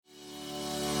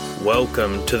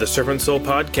Welcome to the Servant Soul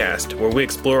Podcast, where we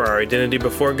explore our identity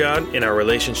before God and our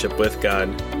relationship with God.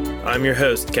 I'm your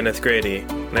host, Kenneth Grady,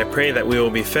 and I pray that we will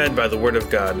be fed by the Word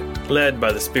of God, led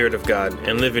by the Spirit of God,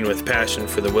 and living with passion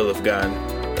for the will of God.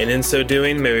 And in so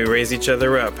doing, may we raise each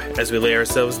other up as we lay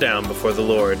ourselves down before the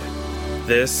Lord.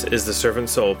 This is the Servant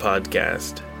Soul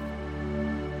Podcast.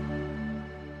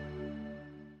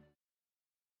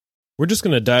 We're just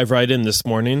going to dive right in this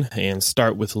morning and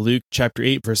start with Luke chapter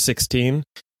 8, verse 16.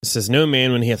 It says, "No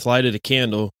man, when he hath lighted a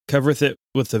candle, covereth it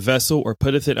with a vessel, or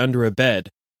putteth it under a bed,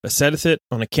 but setteth it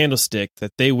on a candlestick,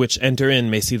 that they which enter in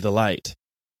may see the light."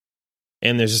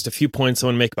 And there's just a few points I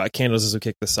want to make about candles as we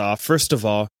kick this off. First of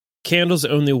all, candles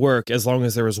only work as long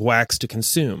as there is wax to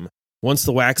consume. Once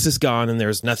the wax is gone and there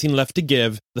is nothing left to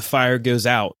give, the fire goes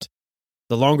out.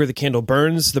 The longer the candle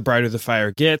burns, the brighter the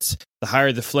fire gets, the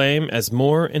higher the flame, as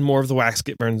more and more of the wax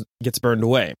gets burned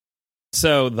away.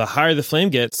 So the higher the flame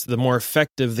gets, the more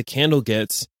effective the candle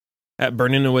gets at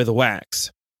burning away the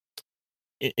wax.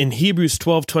 In Hebrews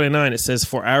 12:29, it says,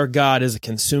 "For our God is a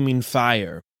consuming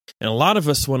fire." And a lot of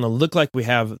us want to look like we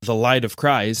have the light of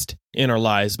Christ in our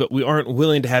lives, but we aren't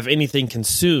willing to have anything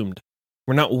consumed.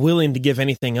 We're not willing to give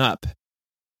anything up.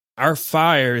 Our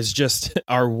fire is just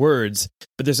our words,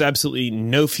 but there's absolutely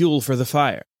no fuel for the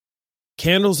fire.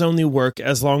 Candles only work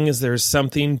as long as there's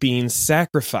something being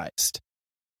sacrificed.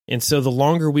 And so the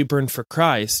longer we burn for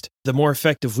Christ, the more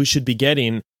effective we should be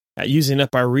getting at using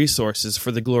up our resources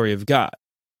for the glory of God.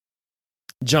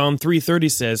 John 3:30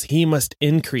 says, "He must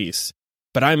increase,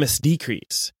 but I must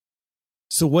decrease."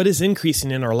 So what is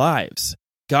increasing in our lives?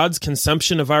 God's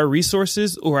consumption of our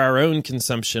resources or our own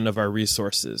consumption of our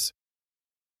resources?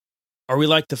 Are we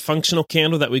like the functional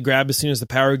candle that we grab as soon as the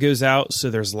power goes out so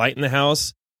there's light in the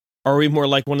house? Or are we more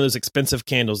like one of those expensive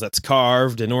candles that's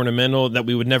carved and ornamental that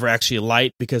we would never actually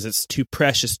light because it's too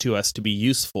precious to us to be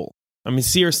useful? I mean,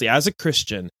 seriously, as a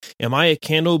Christian, am I a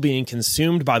candle being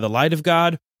consumed by the light of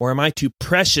God, or am I too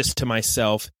precious to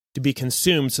myself to be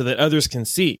consumed so that others can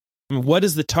see? I mean, what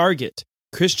is the target?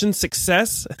 Christian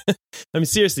success? I mean,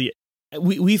 seriously,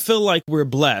 we feel like we're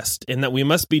blessed and that we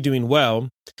must be doing well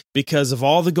because of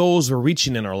all the goals we're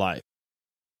reaching in our life.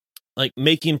 Like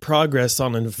making progress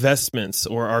on investments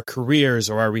or our careers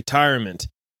or our retirement,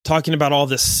 talking about all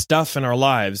this stuff in our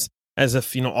lives as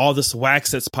if, all this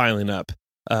wax that's piling up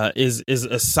is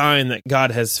a sign that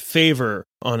God has favor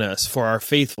on us for our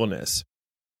faithfulness.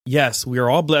 Yes, we are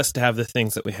all blessed to have the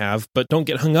things that we have, but don't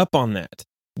get hung up on that.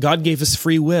 God gave us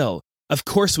free will. Of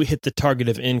course we hit the target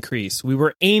of increase. We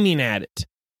were aiming at it.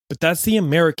 But that's the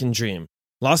American dream.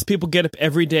 Lost people get up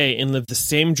every day and live the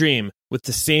same dream with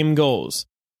the same goals.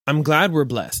 I'm glad we're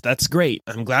blessed. That's great.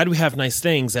 I'm glad we have nice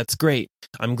things. That's great.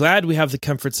 I'm glad we have the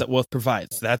comforts that wealth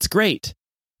provides. That's great.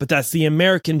 But that's the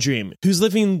American dream. Who's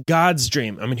living God's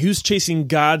dream? I mean, who's chasing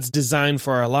God's design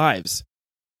for our lives?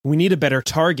 We need a better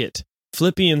target.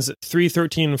 Philippians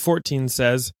 3:13 and 14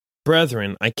 says,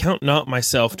 "Brethren, I count not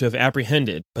myself to have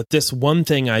apprehended, but this one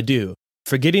thing I do,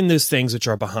 forgetting those things which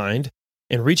are behind,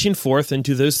 and reaching forth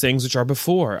into those things which are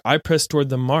before, I press toward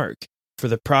the mark, for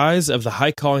the prize of the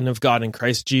high calling of God in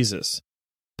Christ Jesus."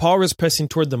 Paul was pressing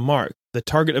toward the mark, the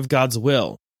target of God's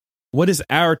will. What is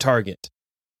our target?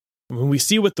 When we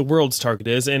see what the world's target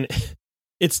is, and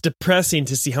it's depressing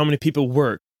to see how many people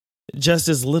work just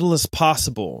as little as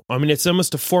possible. I mean, it's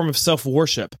almost a form of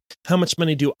self-worship. How much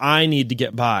money do I need to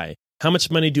get by? How much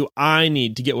money do I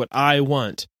need to get what I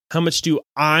want? How much do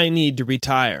I need to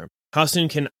retire? How soon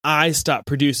can I stop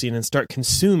producing and start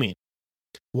consuming?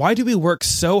 Why do we work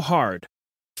so hard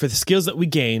for the skills that we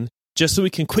gain just so we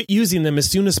can quit using them as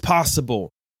soon as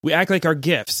possible? We act like our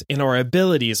gifts and our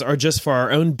abilities are just for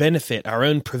our own benefit, our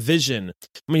own provision.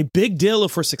 I mean, big deal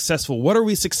if we're successful. What are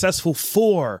we successful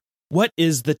for? What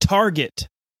is the target?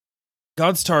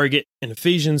 God's target in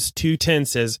Ephesians 2:10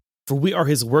 says, "For we are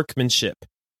his workmanship,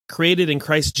 created in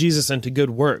Christ Jesus unto good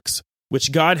works,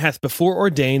 which God hath before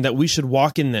ordained that we should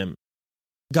walk in them."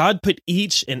 God put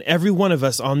each and every one of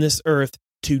us on this earth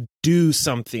to do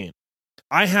something.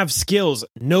 I have skills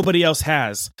nobody else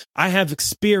has. I have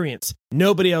experience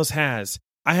nobody else has.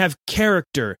 I have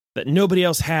character that nobody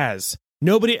else has.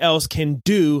 Nobody else can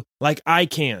do like I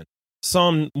can.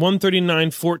 Psalm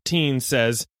 139:14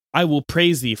 says, "I will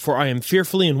praise thee, for I am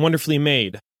fearfully and wonderfully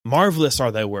made. Marvelous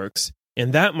are thy works,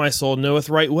 and that my soul knoweth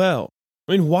right well."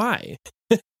 I mean, why?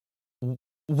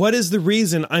 What is the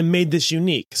reason I'm made this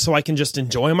unique? So I can just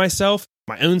enjoy myself,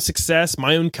 my own success,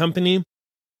 my own company?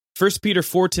 1 Peter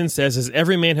 4:10 says, "As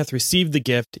every man hath received the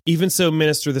gift, even so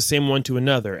minister the same one to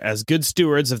another, as good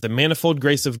stewards of the manifold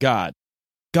grace of God."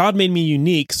 God made me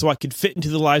unique so I could fit into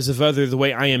the lives of others the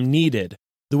way I am needed,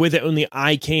 the way that only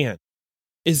I can.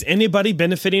 Is anybody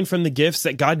benefiting from the gifts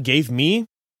that God gave me?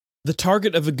 The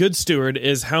target of a good steward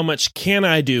is how much can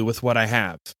I do with what I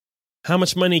have? How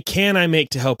much money can I make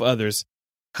to help others?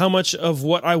 How much of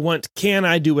what I want can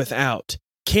I do without?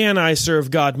 Can I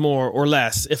serve God more or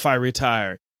less if I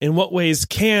retire? In what ways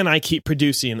can I keep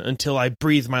producing until I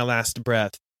breathe my last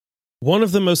breath? One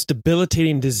of the most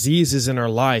debilitating diseases in our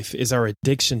life is our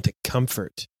addiction to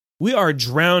comfort. We are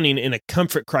drowning in a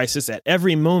comfort crisis at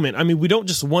every moment. I mean, we don't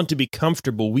just want to be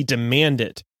comfortable, we demand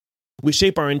it. We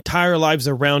shape our entire lives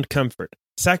around comfort,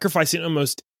 sacrificing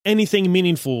almost anything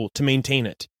meaningful to maintain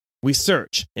it. We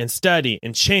search and study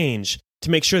and change to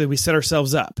make sure that we set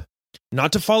ourselves up.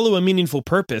 Not to follow a meaningful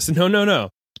purpose, no,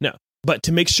 but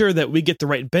to make sure that we get the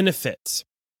right benefits,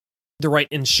 the right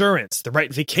insurance, the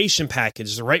right vacation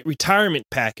package, the right retirement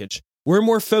package. We're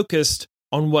more focused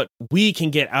on what we can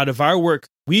get out of our work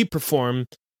we perform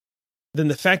than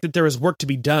the fact that there is work to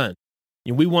be done.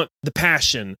 We want the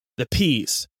passion, the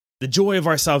peace, the joy of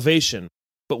our salvation,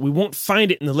 but we won't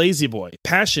find it in the lazy boy.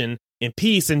 Passion and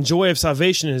peace and joy of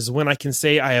salvation is when I can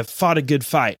say, I have fought a good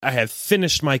fight. I have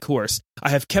finished my course. I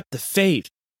have kept the faith.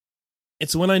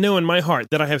 It's when I know in my heart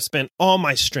that I have spent all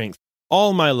my strength,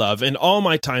 all my love, and all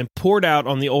my time poured out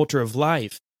on the altar of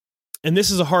life. And this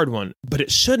is a hard one, but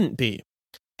it shouldn't be.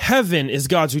 Heaven is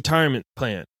God's retirement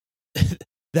plan.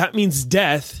 That means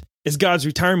death is God's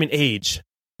retirement age.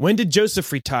 When did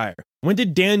Joseph retire? When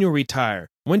did Daniel retire?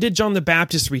 When did John the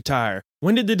Baptist retire?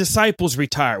 When did the disciples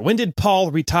retire? When did Paul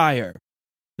retire?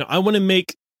 Now, I want to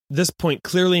make this point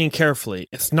clearly and carefully.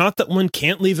 It's not that one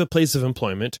can't leave a place of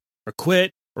employment or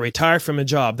quit or retire from a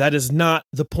job. That is not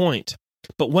the point.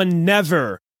 But one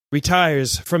never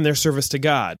retires from their service to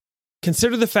God.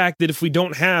 Consider the fact that if we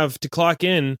don't have to clock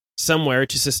in somewhere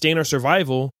to sustain our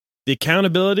survival, the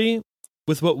accountability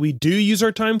with what we do use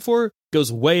our time for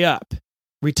goes way up.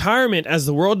 Retirement, as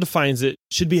the world defines it,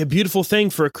 should be a beautiful thing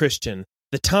for a Christian.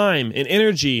 The time and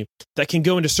energy that can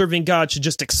go into serving God should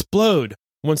just explode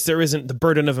once there isn't the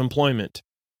burden of employment.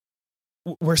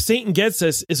 Where Satan gets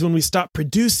us is when we stop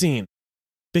producing,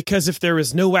 because if there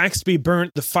is no wax to be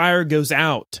burnt, the fire goes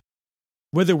out.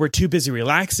 Whether we're too busy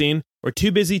relaxing or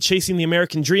too busy chasing the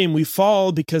American dream, we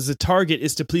fall because the target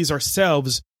is to please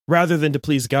ourselves rather than to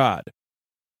please God.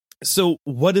 So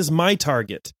what is my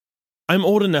target? I'm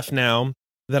old enough now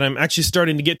that I'm actually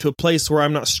starting to get to a place where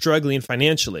I'm not struggling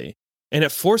financially. And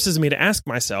it forces me to ask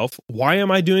myself, why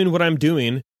am I doing what I'm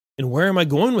doing? And where am I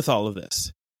going with all of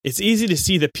this? It's easy to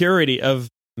see the purity of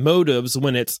motives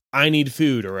when it's, I need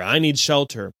food or I need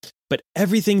shelter. But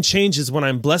everything changes when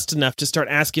I'm blessed enough to start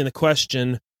asking the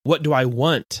question, what do I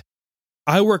want?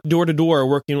 I work door to door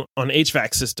working on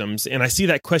HVAC systems, and I see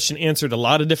that question answered a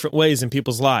lot of different ways in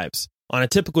people's lives. On a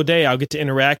typical day, I'll get to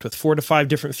interact with 4 to 5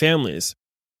 different families.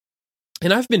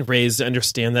 And I've been raised to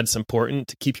understand that it's important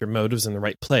to keep your motives in the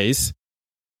right place.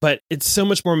 But it's so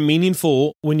much more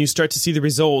meaningful when you start to see the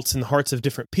results in the hearts of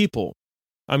different people.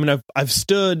 I mean, I've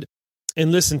stood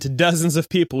and listened to dozens of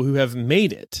people who have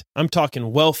made it. I'm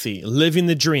talking wealthy, living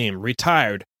the dream,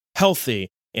 retired, healthy,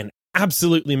 and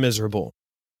absolutely miserable.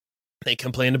 They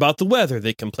complained about the weather.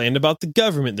 They complained about the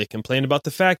government. They complained about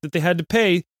the fact that they had to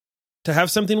pay to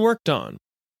have something worked on.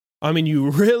 I mean,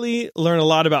 you really learn a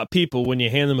lot about people when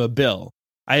you hand them a bill.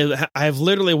 I have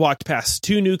literally walked past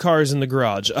 2 new cars in the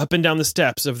garage, up and down the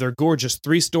steps of their gorgeous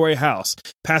 3-story house,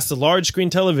 past the large screen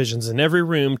televisions in every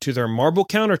room to their marble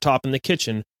countertop in the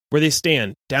kitchen, where they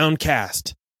stand,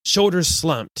 downcast, shoulders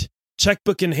slumped,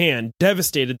 checkbook in hand,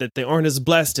 devastated that they aren't as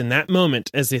blessed in that moment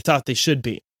as they thought they should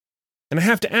be. And I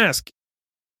have to ask,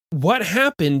 what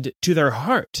happened to their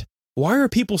heart? Why are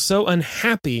people so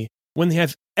unhappy when they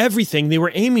have everything they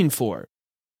were aiming for?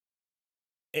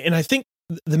 And I think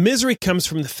the misery comes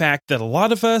from the fact that a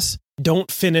lot of us don't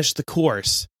finish the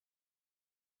course.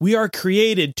 We are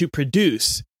created to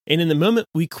produce, and in the moment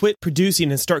we quit producing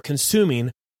and start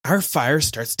consuming, our fire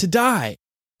starts to die.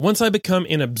 Once I become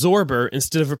an absorber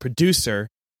instead of a producer,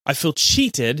 I feel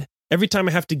cheated every time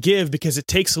I have to give because it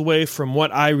takes away from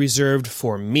what I reserved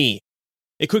for me.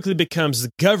 It quickly becomes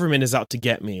the government is out to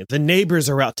get me, the neighbors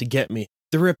are out to get me,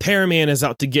 the repairman is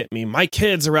out to get me, my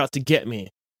kids are out to get me.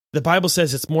 The Bible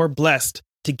says it's more blessed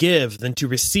to give than to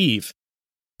receive.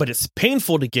 But it's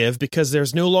painful to give because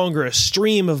there's no longer a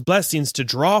stream of blessings to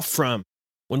draw from.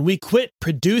 When we quit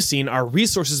producing, our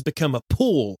resources become a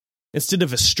pool instead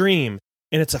of a stream,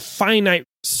 and it's a finite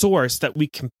source that we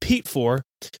compete for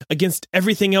against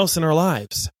everything else in our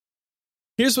lives.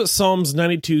 Here's what Psalms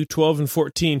 92:12 and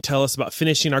 14 tell us about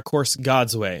finishing our course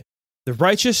God's way. The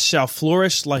righteous shall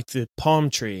flourish like the palm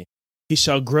tree. He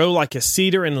shall grow like a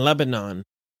cedar in Lebanon.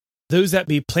 Those that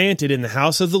be planted in the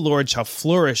house of the Lord shall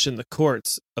flourish in the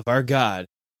courts of our God.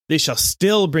 They shall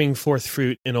still bring forth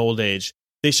fruit in old age.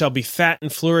 They shall be fat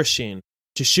and flourishing,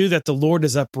 to shew that the Lord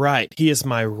is upright. He is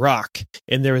my rock,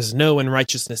 and there is no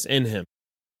unrighteousness in him.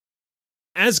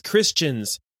 As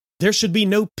Christians, there should be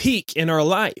no peak in our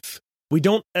life. We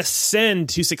don't ascend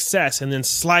to success and then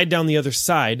slide down the other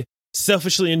side,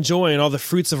 selfishly enjoying all the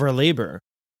fruits of our labor.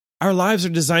 Our lives are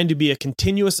designed to be a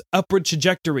continuous upward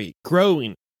trajectory,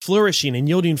 growing, flourishing, and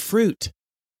yielding fruit.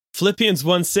 Philippians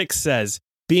 1:6 says,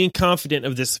 being confident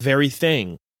of this very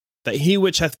thing, that he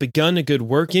which hath begun a good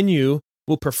work in you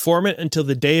will perform it until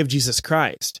the day of Jesus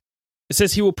Christ. It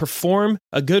says he will perform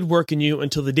a good work in you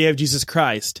until the day of Jesus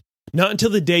Christ, not until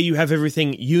the day you have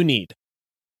everything you need.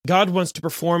 God wants to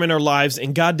perform in our lives,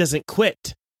 and God doesn't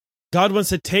quit. God wants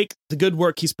to take the good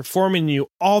work he's performing in you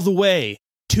all the way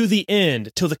to the end,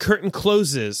 till the curtain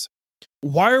closes.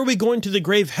 Why are we going to the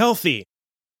grave healthy?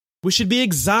 We should be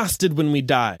exhausted when we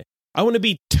die. I want to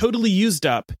be totally used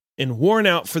up and worn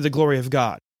out for the glory of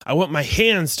God. I want my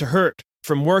hands to hurt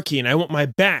from working. I want my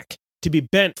back to be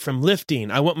bent from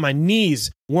lifting. I want my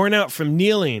knees worn out from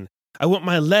kneeling. I want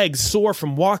my legs sore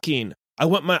from walking. I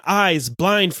want my eyes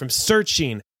blind from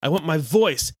searching. I want my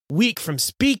voice weak from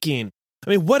speaking. I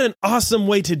mean, what an awesome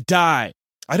way to die.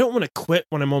 I don't want to quit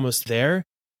when I'm almost there.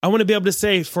 I want to be able to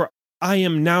say, for I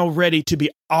am now ready to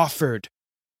be offered.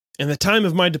 And the time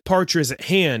of my departure is at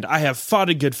hand. I have fought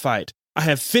a good fight. I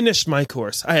have finished my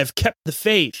course. I have kept the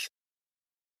faith.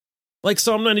 Like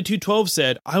Psalm 92:12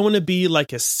 said, I want to be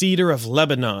like a cedar of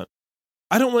Lebanon.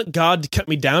 I don't want God to cut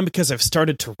me down because I've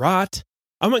started to rot.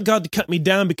 I want God to cut me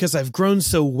down because I've grown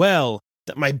so well,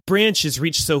 that my branches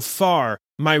reach so far,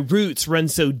 my roots run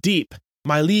so deep,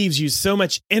 my leaves use so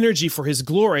much energy for his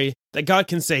glory, that God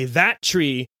can say, that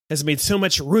tree has made so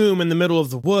much room in the middle of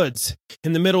the woods,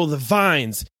 in the middle of the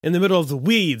vines, in the middle of the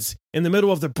weeds, in the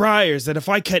middle of the briars, that if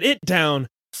I cut it down,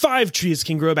 5 trees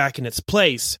can grow back in its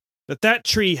place. That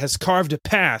tree has carved a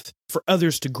path for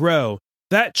others to grow.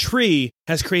 That tree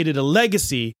has created a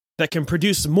legacy that can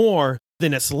produce more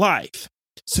than its life.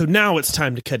 So now it's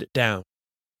time to cut it down.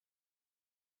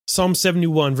 Psalm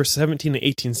 71, verse 17 and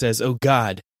 18 says, O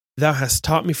God, thou hast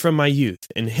taught me from my youth,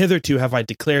 and hitherto have I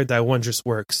declared thy wondrous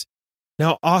works.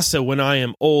 Now also when I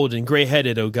am old and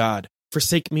gray-headed, O God,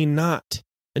 forsake me not,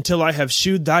 until I have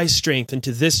shewed thy strength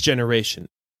unto this generation,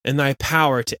 and thy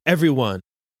power to every one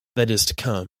that is to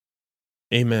come.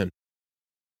 Amen.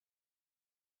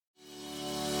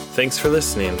 Thanks for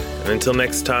listening, and until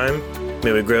next time,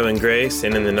 may we grow in grace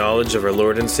and in the knowledge of our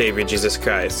Lord and Savior Jesus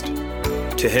Christ.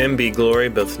 To him be glory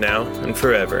both now and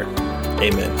forever.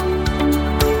 Amen.